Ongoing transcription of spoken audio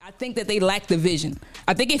think that they lack the vision.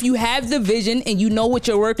 I think if you have the vision and you know what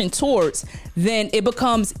you're working towards, then it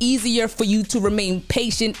becomes easier for you to remain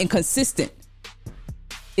patient and consistent.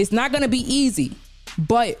 It's not going to be easy,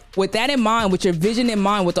 but with that in mind, with your vision in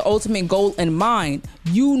mind, with the ultimate goal in mind,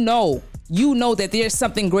 you know that there's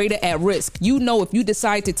something greater at risk. You know, if you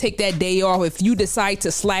decide to take that day off, if you decide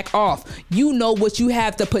to slack off, you know what you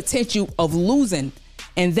have the potential of losing.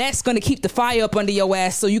 And that's going to keep the fire up under your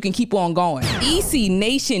ass so you can keep on going. EC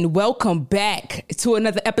Nation, welcome back to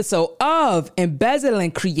another episode of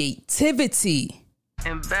Embezzling Creativity.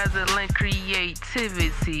 Embezzling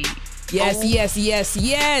Creativity.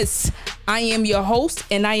 Yes. I am your host,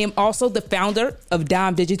 and I am also the founder of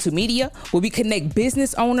Dime Digital Media, where we connect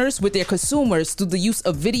business owners with their consumers through the use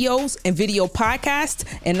of videos and video podcasts.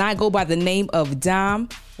 And I go by the name of Dime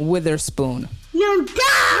Witherspoon.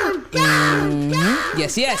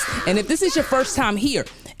 Yes. And if this is your first time here,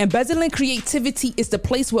 Embezzling Creativity is the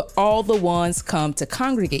place where all the ones come to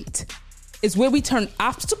congregate. It's where we turn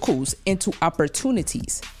obstacles into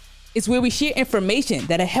opportunities. It's where we share information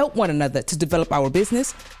that'll help one another to develop our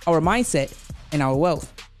business, our mindset, and our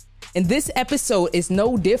wealth. And this episode is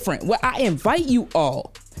no different, where I invite you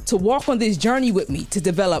all to walk on this journey with me to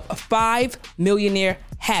develop 5 millionaire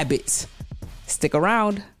habits. Stick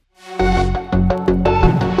around.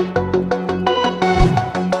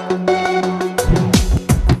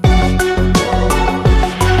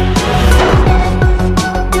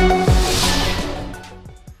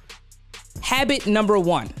 Habit number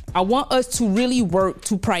 1. I want us to really work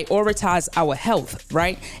to prioritize our health,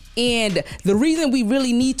 right? And the reason we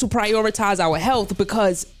really need to prioritize our health,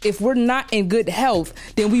 because if we're not in good health,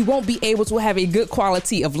 then we won't be able to have a good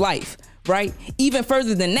quality of life, right? Even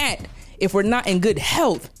further than that, if we're not in good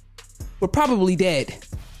health, we're probably dead.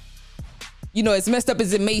 You know, as messed up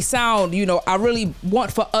as it may sound, you know, I really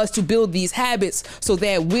want for us to build these habits so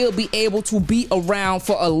that we'll be able to be around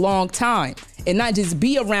for a long time and not just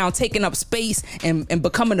be around taking up space and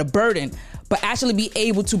becoming a burden, but actually be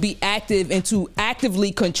able to be active and to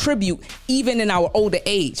actively contribute even in our older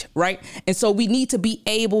age, right? And so we need to be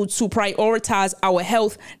able to prioritize our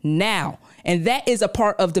health now. And that is a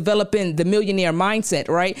part of developing the millionaire mindset,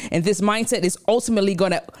 right? And this mindset is ultimately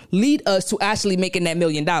going to lead us to actually making that $1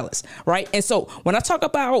 million, right? And so when I talk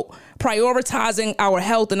about prioritizing our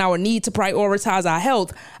health and our need to prioritize our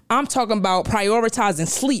health, I'm talking about prioritizing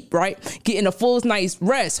sleep, right? Getting a full night's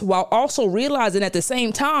rest, while also realizing at the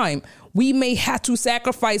same time, we may have to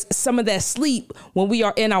sacrifice some of that sleep when we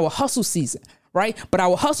are in our hustle season. Right. But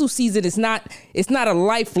our hustle season is not a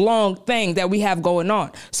lifelong thing that we have going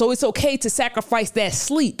on. So it's OK to sacrifice that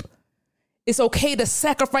sleep. It's OK to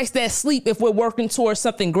sacrifice that sleep if we're working towards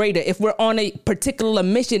something greater, if we're on a particular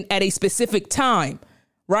mission at a specific time.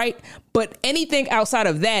 Right. But anything outside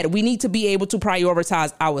of that, we need to be able to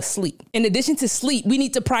prioritize our sleep. In addition to sleep, we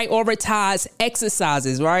need to prioritize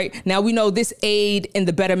exercises. Right. Now, we know this aid in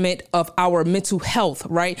the betterment of our mental health.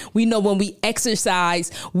 Right. We know when we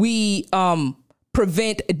exercise, we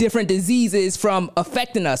prevent different diseases from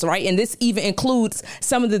affecting us, right? And this even includes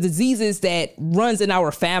some of the diseases that runs in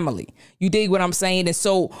our family. You dig what I'm saying? And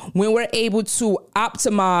so when we're able to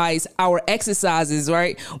optimize our exercises,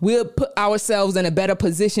 right, we'll put ourselves in a better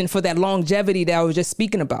position for that longevity that I was just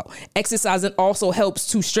speaking about. Exercising also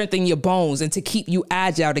helps to strengthen your bones and to keep you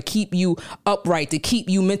agile, to keep you upright, to keep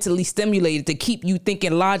you mentally stimulated, to keep you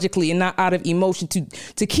thinking logically and not out of emotion,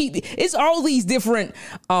 to keep, it's all these different,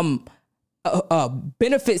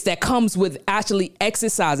 benefits that comes with actually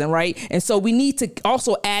exercising, right? And so we need to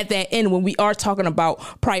also add that in when we are talking about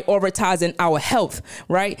prioritizing our health,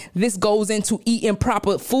 right? This goes into eating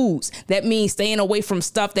proper foods. That means staying away from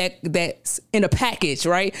stuff that's in a package,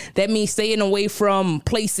 right? That means staying away from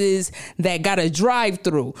places that got a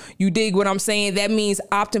drive-through. You dig what I'm saying? That means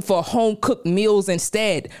opting for home cooked meals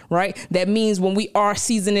instead, right? That means when we are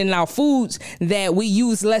seasoning our foods that we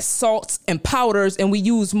use less salts and powders and we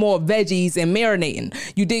use more veggies and marinating.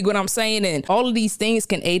 You dig what I'm saying? And all of these things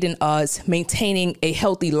can aid in us maintaining a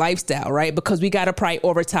healthy lifestyle, right? Because we got to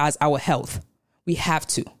prioritize our health. We have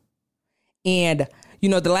to. And, you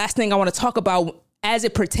know, the last thing I want to talk about as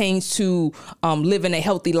it pertains to living a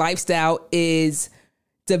healthy lifestyle is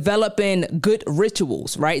developing good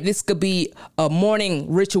rituals, right? This could be a morning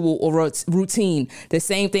ritual or routine. The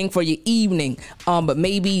same thing for your evening. But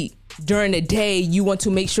maybe during the day, you want to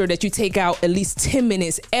make sure that you take out at least 10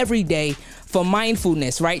 minutes every day for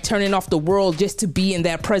mindfulness, right? Turning off the world just to be in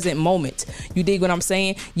that present moment. You dig what I'm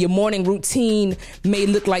saying? Your morning routine may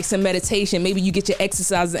look like some meditation. Maybe you get your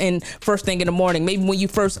exercise in first thing in the morning. Maybe when you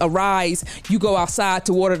first arise, you go outside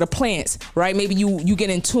to water the plants, right? Maybe you get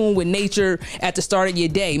in tune with nature at the start of your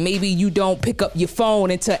day. Maybe you don't pick up your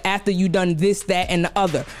phone until after you done this, that, and the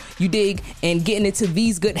other. You dig? And getting into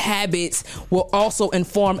these good habits will also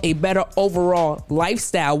inform a better overall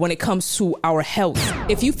lifestyle when it comes to our health.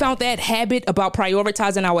 If you found that habit about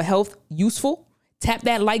prioritizing our health useful, tap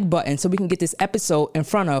that like button so we can get this episode in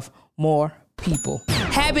front of more people.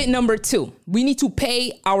 Habit number 2, we need to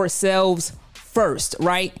pay ourselves first,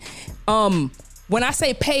 right? When I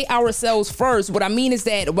say pay ourselves first, what I mean is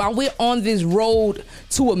that while we're on this road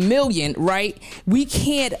to $1 million, right, we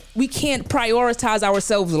can't prioritize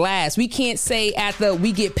ourselves last. We can't say after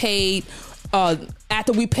we get paid,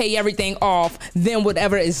 after we pay everything off, then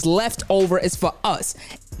whatever is left over is for us.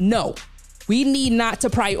 No. We need not to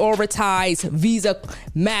prioritize Visa,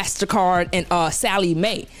 MasterCard, and Sallie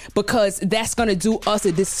Mae, because that's going to do us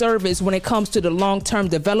a disservice when it comes to the long-term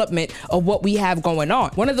development of what we have going on.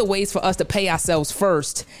 One of the ways for us to pay ourselves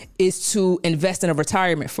first is to invest in a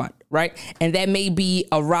retirement fund, right? And that may be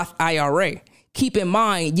a Roth IRA. Keep in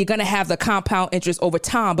mind, you're going to have the compound interest over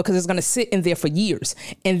time because it's going to sit in there for years.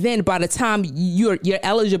 And then by the time you're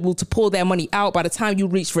eligible to pull that money out, by the time you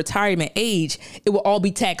reach retirement age, it will all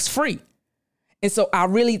be tax-free. And so I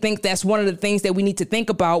really think that's one of the things that we need to think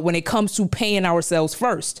about when it comes to paying ourselves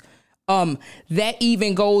first. That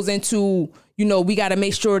even goes into, we got to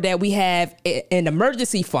make sure that we have an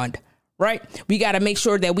emergency fund, right? We got to make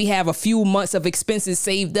sure that we have a few months of expenses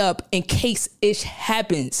saved up in case it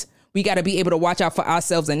happens. We got to be able to watch out for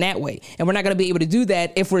ourselves in that way. And we're not going to be able to do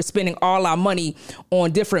that if we're spending all our money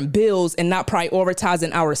on different bills and not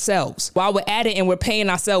prioritizing ourselves. While we're at it and we're paying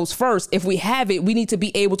ourselves first, if we have it, we need to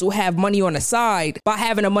be able to have money on the side. By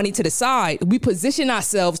having the money to the side, we position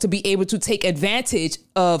ourselves to be able to take advantage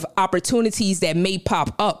of opportunities that may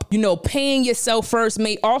pop up. Paying yourself first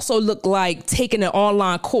may also look like taking an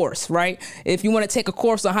online course, right? If you want to take a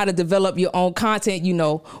course on how to develop your own content,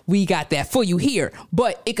 we got that for you here.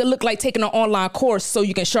 But it could look like taking an online course so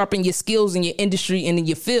you can sharpen your skills in your industry and in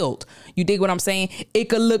your field. You dig what I'm saying? It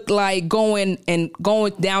could look like going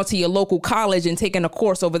down to your local college and taking a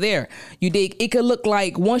course over there. You dig? It could look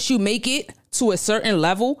like once you make it to a certain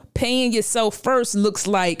level, paying yourself first looks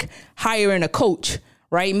like hiring a coach.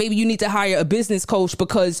 Right? Maybe you need to hire a business coach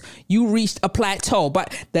because you reached a plateau.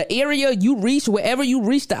 But the area you reached, wherever you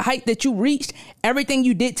reached, the height that you reached, everything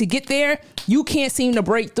you did to get there, you can't seem to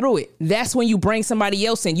break through it. That's when you bring somebody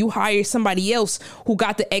else in. You hire somebody else who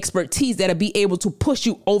got the expertise that'll be able to push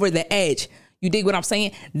you over the edge. You dig what I'm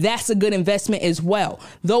saying? That's a good investment as well.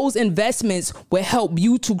 Those investments will help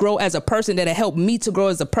you to grow as a person, that'll help me to grow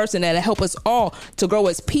as a person, that'll help us all to grow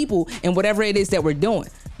as people in whatever it is that we're doing.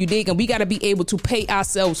 You dig? And we got to be able to pay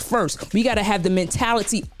ourselves first. We got to have the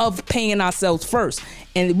mentality of paying ourselves first.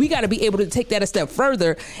 And we got to be able to take that a step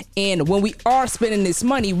further. And when we are spending this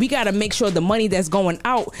money, we got to make sure the money that's going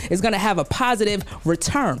out is going to have a positive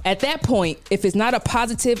return. At that point, if it's not a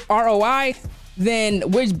positive ROI, then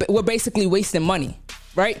we're basically wasting money,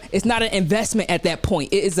 right? It's not an investment at that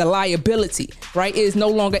point. It is a liability, right? It is no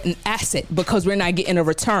longer an asset because we're not getting a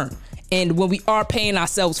return. And when we are paying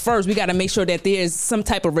ourselves first, we got to make sure that there's some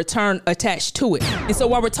type of return attached to it. And so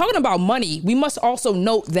while we're talking about money, we must also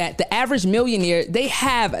note that the average millionaire, they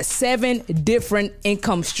have 7 different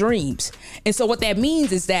income streams. And so what that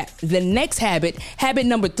means is that the next habit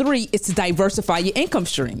number 3, is to diversify your income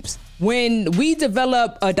streams. When we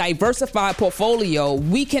develop a diversified portfolio,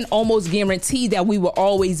 we can almost guarantee that we will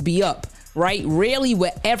always be up. Right? Rarely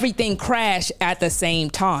will everything crash at the same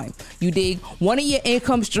time. You dig? One of your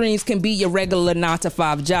income streams can be your regular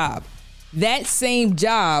 9-to-5 job. That same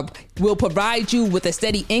job will provide you with a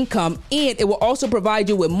steady income, and it will also provide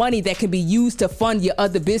you with money that can be used to fund your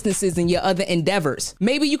other businesses and your other endeavors.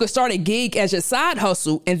 Maybe you could start a gig as your side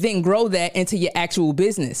hustle and then grow that into your actual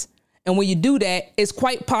business. And when you do that, it's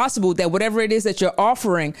quite possible that whatever it is that you're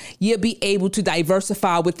offering, you'll be able to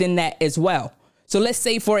diversify within that as well. So let's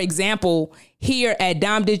say, for example, here at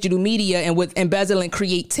Dime Digital Media and with Embezzling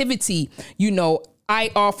Creativity,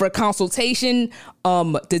 I offer consultation,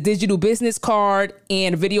 the digital business card,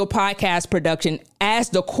 and video podcast production as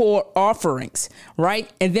the core offerings,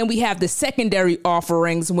 right? And then we have the secondary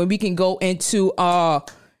offerings when we can go into a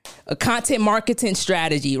content marketing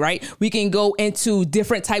strategy, right? We can go into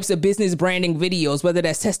different types of business branding videos, whether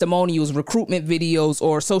that's testimonials, recruitment videos,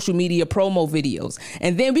 or social media promo videos.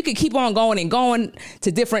 And then we could keep on going and going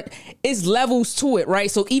to it's levels to it, right?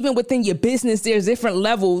 So even within your business, there's different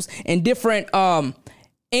levels and different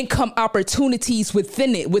income opportunities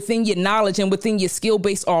within it, within your knowledge and within your skill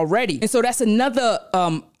base already. And so that's another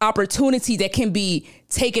opportunity that can be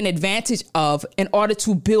taken advantage of in order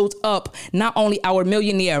to build up not only our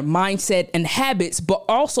millionaire mindset and habits, but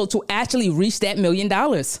also to actually reach that $1 million.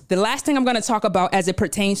 The last thing I'm going to talk about as it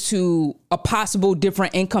pertains to a possible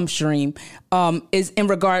different income stream is in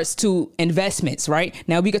regards to investments, right?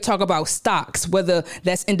 Now we could talk about stocks, whether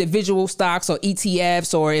that's individual stocks or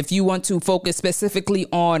ETFs, or if you want to focus specifically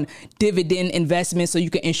on dividend investments so you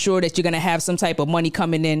can ensure that you're going to have some type of money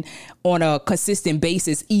coming in on a consistent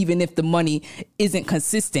basis, even if the money isn't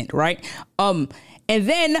consistent, right? And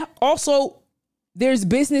then also there's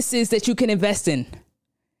businesses that you can invest in.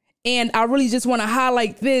 And I really just want to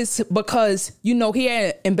highlight this because, you know, here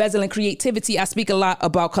at Embezzling Creativity, I speak a lot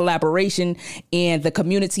about collaboration and the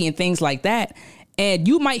community and things like that. And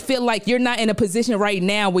you might feel like you're not in a position right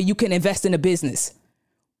now where you can invest in a business,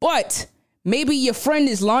 but maybe your friend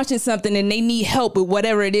is launching something and they need help with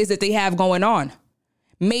whatever it is that they have going on.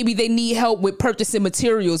 Maybe they need help with purchasing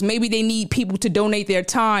materials. Maybe they need people to donate their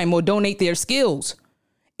time or donate their skills.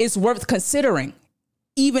 It's worth considering,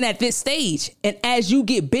 even at this stage. And as you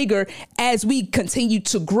get bigger, as we continue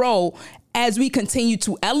to grow, as we continue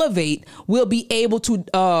to elevate, we'll be able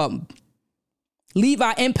to leave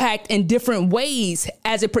our impact in different ways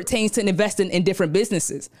as it pertains to investing in different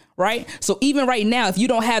businesses, right? So even right now, if you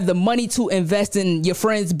don't have the money to invest in your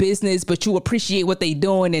friend's business, but you appreciate what they're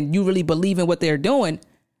doing and you really believe in what they're doing,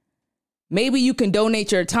 maybe you can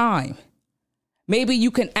donate your time. Maybe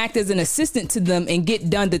you can act as an assistant to them and get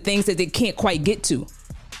done the things that they can't quite get to.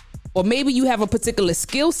 Or maybe you have a particular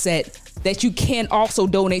skill set that you can also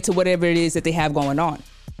donate to whatever it is that they have going on.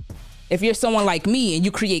 If you're someone like me and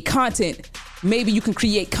you create content, maybe you can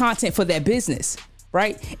create content for their business,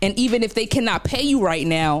 right? And even if they cannot pay you right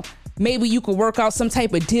now, maybe you could work out some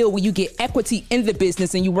type of deal where you get equity in the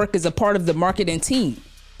business and you work as a part of the marketing team,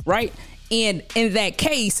 right? And in that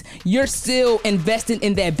case, you're still investing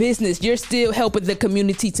in that business. You're still helping the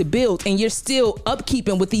community to build, and you're still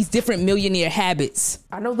upkeeping with these different millionaire habits.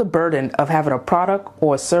 I know the burden of having a product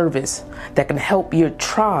or a service that can help your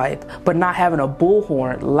tribe, but not having a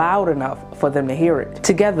bullhorn loud enough for them to hear it.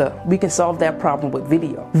 Together, we can solve that problem with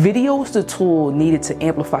video. Video is the tool needed to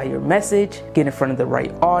amplify your message, get in front of the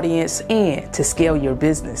right audience, and to scale your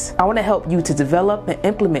business. I want to help you to develop and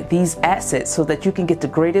implement these assets so that you can get the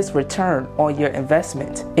greatest return on your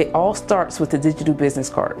investment. It all starts with the digital business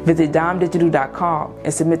card. Visit dimedigital.com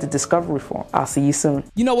and submit the discovery form. I'll see you soon.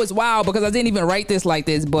 You know, it's wild because I didn't even write this like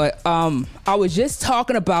this, but I was just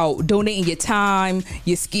talking about donating your time,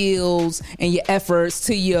 your skills, and your efforts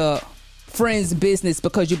to your friend's business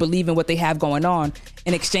because you believe in what they have going on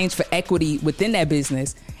in exchange for equity within that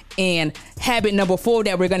business. And habit number 4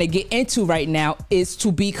 that we're going to get into right now is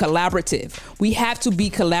to be collaborative. We have to be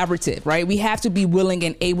collaborative, right? We have to be willing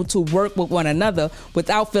and able to work with one another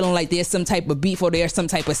without feeling like there's some type of beef or there's some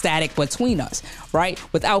type of static between us, right?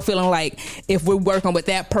 Without feeling like if we're working with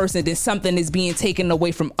that person, then something is being taken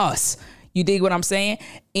away from us. You dig what I'm saying?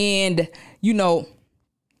 And, you know,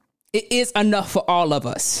 it is enough for all of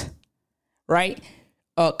us, right?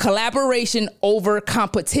 Collaboration over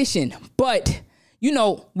competition. But you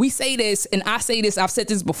know, we say this and I say this, I've said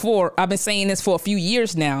this before. I've been saying this for a few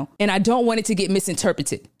years now, and I don't want it to get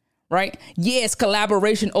misinterpreted, right? Yes,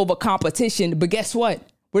 collaboration over competition, but guess what?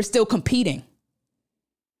 We're still competing.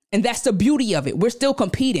 And that's the beauty of it. We're still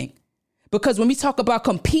competing because when we talk about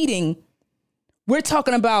competing, we're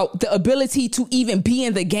talking about the ability to even be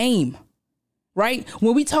in the game, right?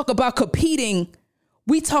 When we talk about competing,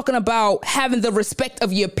 we talking about having the respect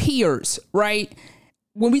of your peers, right?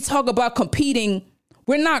 When we talk about competing,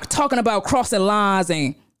 we're not talking about crossing lines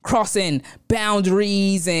and crossing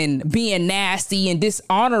boundaries and being nasty and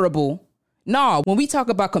dishonorable. No, when we talk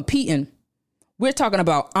about competing, we're talking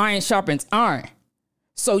about iron sharpens iron.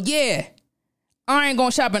 So yeah, iron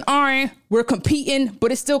gonna sharpen iron. We're competing,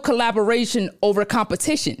 but it's still collaboration over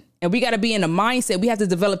competition. And we got to be in the mindset. We have to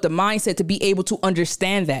develop the mindset to be able to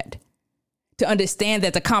understand that. To understand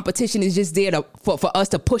that the competition is just there for us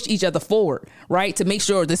to push each other forward, right? To make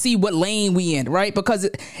sure to see what lane we in, right? Because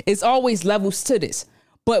it's always levels to this,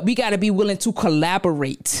 but we got to be willing to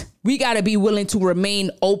collaborate. We got to be willing to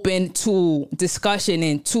remain open to discussion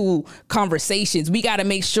and to conversations. We got to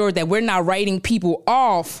make sure that we're not writing people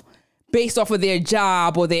off based off of their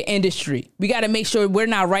job or their industry. We got to make sure we're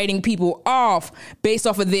not writing people off based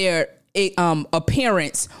off of their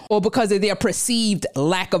appearance or because of their perceived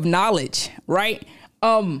lack of knowledge, right?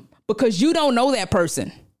 Because you don't know that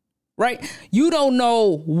person, right? You don't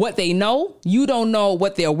know what they know. You don't know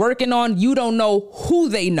what they're working on. You don't know who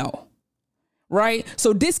they know, right?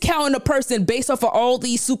 So discounting a person based off of all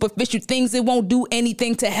these superficial things, it won't do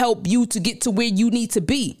anything to help you to get to where you need to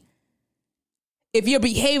be. If you're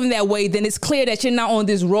behaving that way, then it's clear that you're not on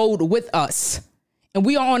this road with us. And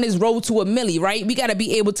we are on this road to a milli, right? We got to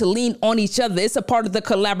be able to lean on each other. It's a part of the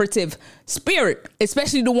collaborative spirit,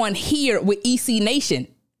 especially the one here with EC Nation,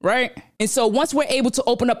 right? And so once we're able to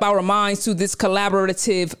open up our minds to this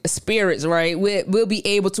collaborative spirits, right, we'll be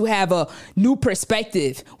able to have a new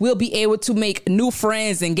perspective. We'll be able to make new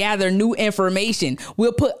friends and gather new information.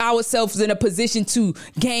 We'll put ourselves in a position to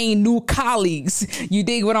gain new colleagues. You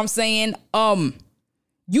dig what I'm saying?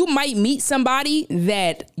 You might meet somebody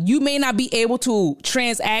that you may not be able to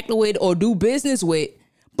transact with or do business with,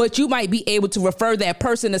 but you might be able to refer that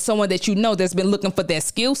person to someone that you know that's been looking for that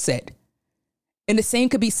skill set. And the same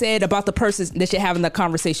could be said about the person that you're having the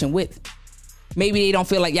conversation with. Maybe they don't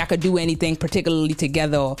feel like y'all could do anything particularly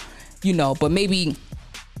together, or, but maybe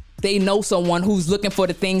they know someone who's looking for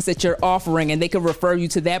the things that you're offering, and they can refer you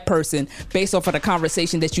to that person based off of the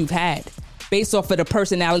conversation that you've had, based off of the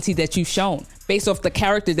personality that you've shown, based off the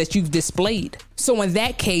character that you've displayed. So in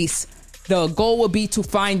that case, the goal would be to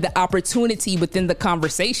find the opportunity within the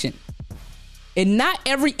conversation. And not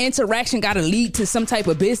every interaction got to lead to some type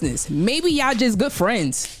of business. Maybe y'all just good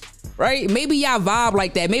friends, right? Maybe y'all vibe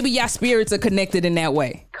like that. Maybe y'all spirits are connected in that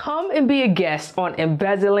way. Come and be a guest on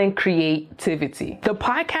Embezzling Creativity. The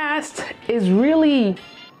podcast is really...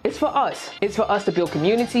 it's for us. It's for us to build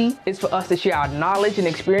community. It's for us to share our knowledge and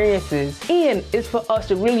experiences. And it's for us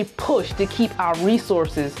to really push to keep our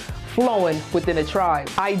resources flowing within the tribe.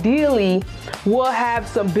 Ideally, we'll have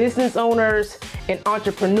some business owners and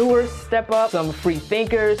entrepreneurs step up, some free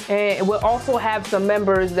thinkers, and we'll also have some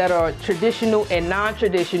members that are traditional and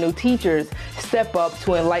non-traditional teachers step up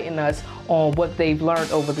to enlighten us on what they've learned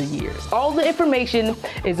over the years. All the information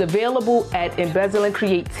is available at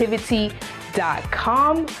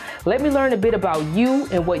embezzlingcreativity.com. Let me learn a bit about you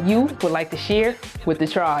and what you would like to share with the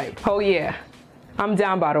tribe. Oh yeah, I'm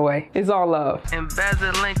down, by the way. It's all love.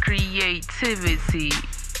 Embezzling creativity.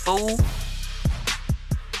 Oh.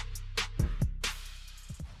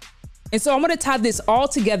 And so I'm going to tie this all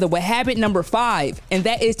together with habit number 5, and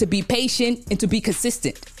that is to be patient and to be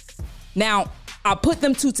consistent. Now, I put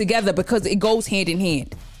them two together because it goes hand in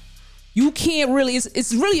hand. You can't really,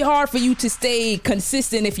 it's really hard for you to stay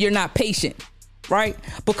consistent if you're not patient, right?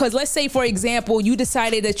 Because let's say, for example, you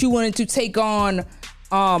decided that you wanted to take on,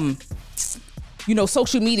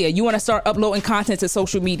 social media. You want to start uploading content to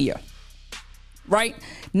social media, right?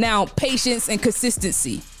 Now, patience and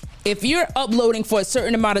consistency. If you're uploading for a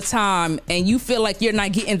certain amount of time and you feel like you're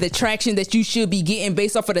not getting the traction that you should be getting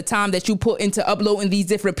based off of the time that you put into uploading these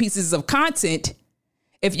different pieces of content,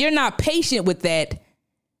 if you're not patient with that,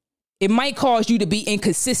 it might cause you to be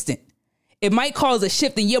inconsistent. It might cause a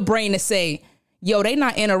shift in your brain to say, yo, they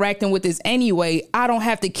not interacting with this anyway. I don't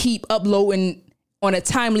have to keep uploading on a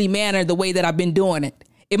timely manner the way that I've been doing it.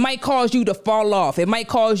 It might cause you to fall off. It might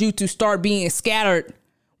cause you to start being scattered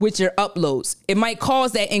with your uploads. It might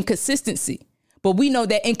cause that inconsistency, but we know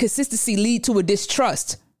that inconsistency leads to a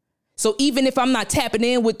distrust. So even if I'm not tapping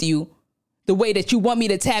in with you the way that you want me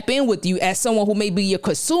to tap in with you as someone who may be your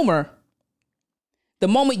consumer, the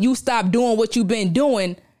moment you stop doing what you've been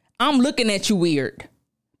doing, I'm looking at you weird,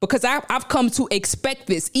 because I've come to expect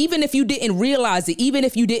this. Even if you didn't realize it, even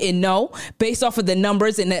if you didn't know, based off of the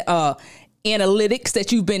numbers and the analytics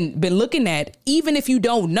that you've been looking at, even if you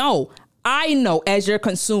don't know, I know as your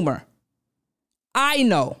consumer, I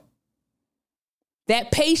know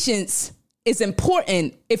that patience is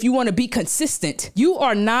important if you want to be consistent. You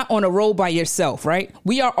are not on a road by yourself, right?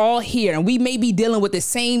 We are all here, and we may be dealing with the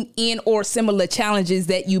same and or similar challenges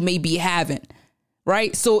that you may be having,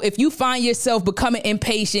 right? So if you find yourself becoming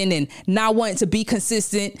impatient and not wanting to be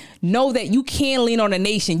consistent, know that you can lean on a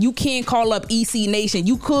nation. You can call up EC Nation.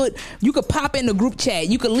 You could pop in the group chat.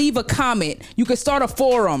 You could leave a comment. You could start a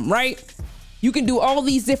forum, right? You can do all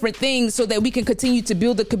these different things so that we can continue to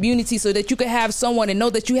build a community, so that you can have someone and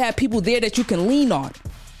know that you have people there that you can lean on,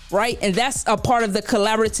 right? And that's a part of the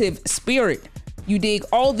collaborative spirit. You dig?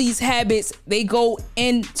 All these habits, they go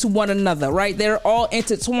into one another, right? They're all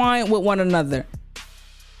intertwined with one another.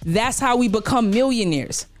 That's how we become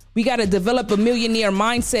millionaires. We got to develop a millionaire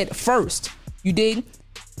mindset first. You dig?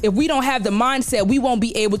 If we don't have the mindset, we won't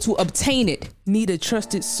be able to obtain it. Need a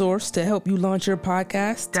trusted source to help you launch your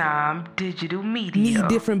podcast? Dime Digital Media. Need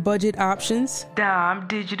different budget options? Dime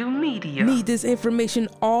Digital Media. Need this information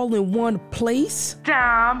all in one place?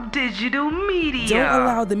 Dime Digital Media. Don't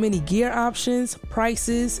allow the many gear options,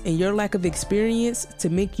 prices, and your lack of experience to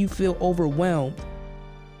make you feel overwhelmed.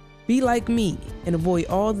 Be like me and avoid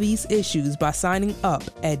all these issues by signing up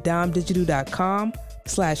at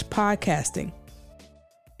dimedigital.com/podcasting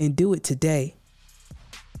and do it today.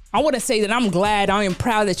 I want to say that I'm glad, I am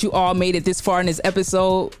proud that you all made it this far in this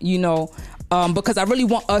episode, because I really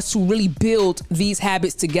want us to really build these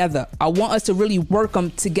habits together. I want us to really work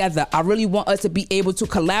them together. I really want us to be able to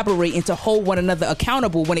collaborate and to hold one another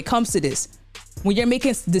accountable when it comes to this. When you're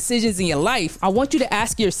making decisions in your life, I want you to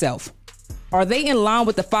ask yourself, are they in line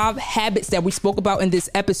with the 5 habits that we spoke about in this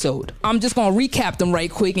episode? I'm just going to recap them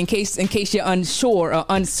right quick in case you're unsure or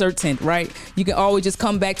uncertain, right? You can always just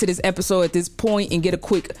come back to this episode at this point and get a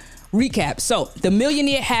quick recap. So the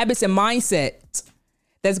millionaire habits and mindsets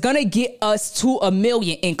that's going to get us to $1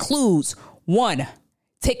 million includes 1,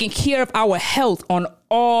 taking care of our health on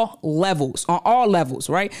all levels,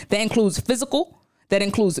 right? That includes physical, that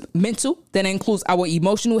includes mental, that includes our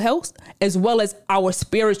emotional health, as well as our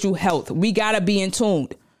spiritual health. We got to be in tune,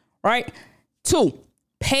 right? 2,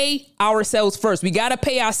 pay ourselves first. We got to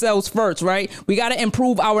pay ourselves first, right? We got to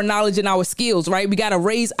improve our knowledge and our skills, right? We got to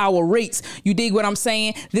raise our rates. You dig what I'm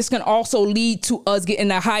saying? This can also lead to us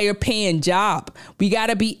getting a higher paying job. We got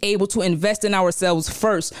to be able to invest in ourselves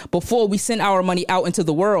first before we send our money out into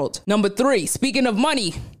the world. Number 3, speaking of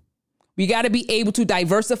money, we got to be able to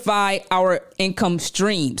diversify our income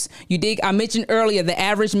streams. You dig? I mentioned earlier, the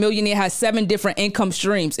average millionaire has 7 different income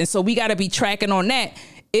streams. And so we got to be tracking on that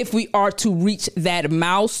if we are to reach that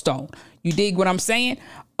milestone. You dig what I'm saying?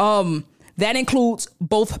 That includes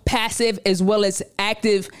both passive as well as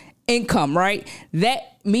active income, right?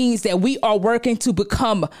 That means that we are working to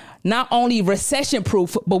become not only recession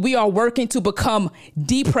proof, but we are working to become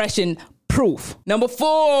depression proof. Number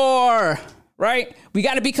 4, right? We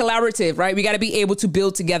got to be collaborative, right? We got to be able to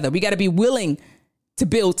build together. We got to be willing to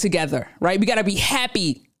build together, right? We got to be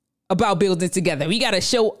happy about building together. We got to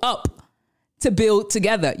show up to build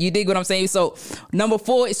together. You dig what I'm saying? So number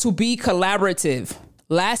 4 is to be collaborative.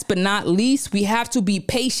 Last but not least, we have to be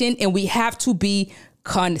patient and we have to be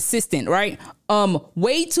consistent, right?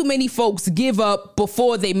 Way too many folks give up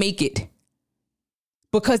before they make it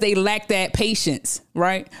because they lack that patience,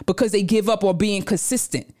 right? Because they give up on being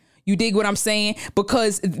consistent. You dig what I'm saying?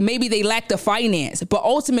 Because maybe they lack the finance. But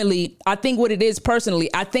ultimately, I think what it is personally,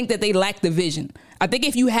 I think that they lack the vision. I think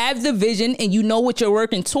if you have the vision and you know what you're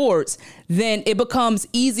working towards, then it becomes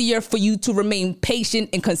easier for you to remain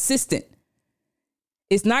patient and consistent.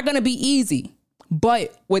 It's not going to be easy.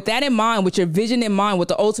 But with that in mind, with your vision in mind, with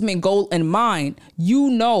the ultimate goal in mind,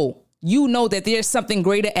 you know that there's something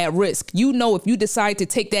greater at risk. You know, if you decide to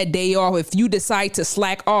take that day off, if you decide to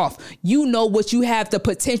slack off, you know what you have the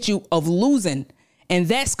potential of losing. And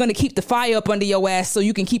that's going to keep the fire up under your ass so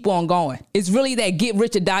you can keep on going. It's really that get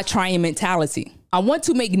rich or die trying mentality. I want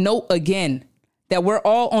to make note again that we're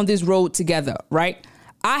all on this road together, right?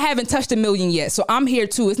 I haven't touched $1 million yet, so I'm here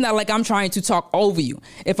too. It's not like I'm trying to talk over you.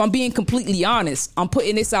 If I'm being completely honest, I'm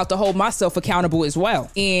putting this out to hold myself accountable as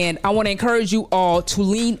well. And I want to encourage you all to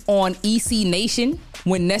lean on EC Nation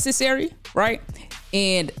when necessary, right?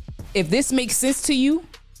 And if this makes sense to you,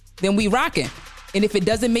 then we rocking. And if it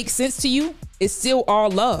doesn't make sense to you, it's still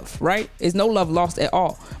all love, right? There's no love lost at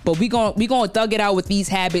all. But we gonna thug it out with these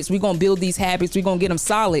habits. We're gonna build these habits. We're gonna get them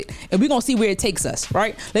solid. And we're gonna see where it takes us,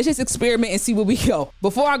 right? Let's just experiment and see where we go.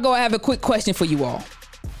 Before I go, I have a quick question for you all.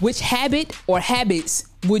 Which habit or habits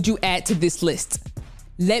would you add to this list?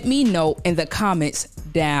 Let me know in the comments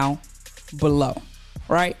down below,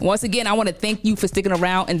 right? Once again, I want to thank you for sticking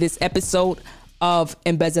around in this episode of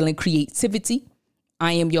Embezzling Creativity.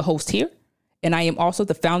 I am your host here. And I am also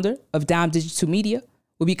the founder of Dime Digital Media,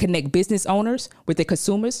 where we connect business owners with their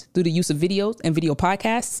consumers through the use of videos and video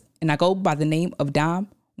podcasts. And I go by the name of Dime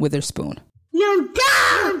Witherspoon.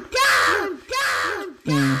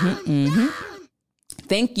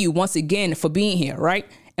 Thank you once again for being here, right?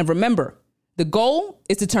 And remember, the goal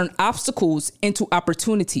is to turn obstacles into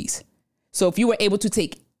opportunities. So if you were able to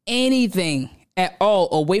take anything at all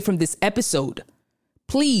away from this episode,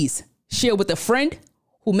 please share with a friend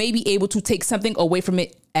who may be able to take something away from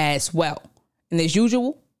it as well. And as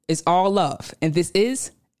usual, it's all love. And this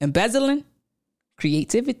is Embezzling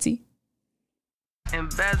Creativity.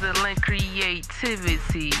 Embezzling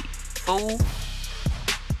Creativity. Fool.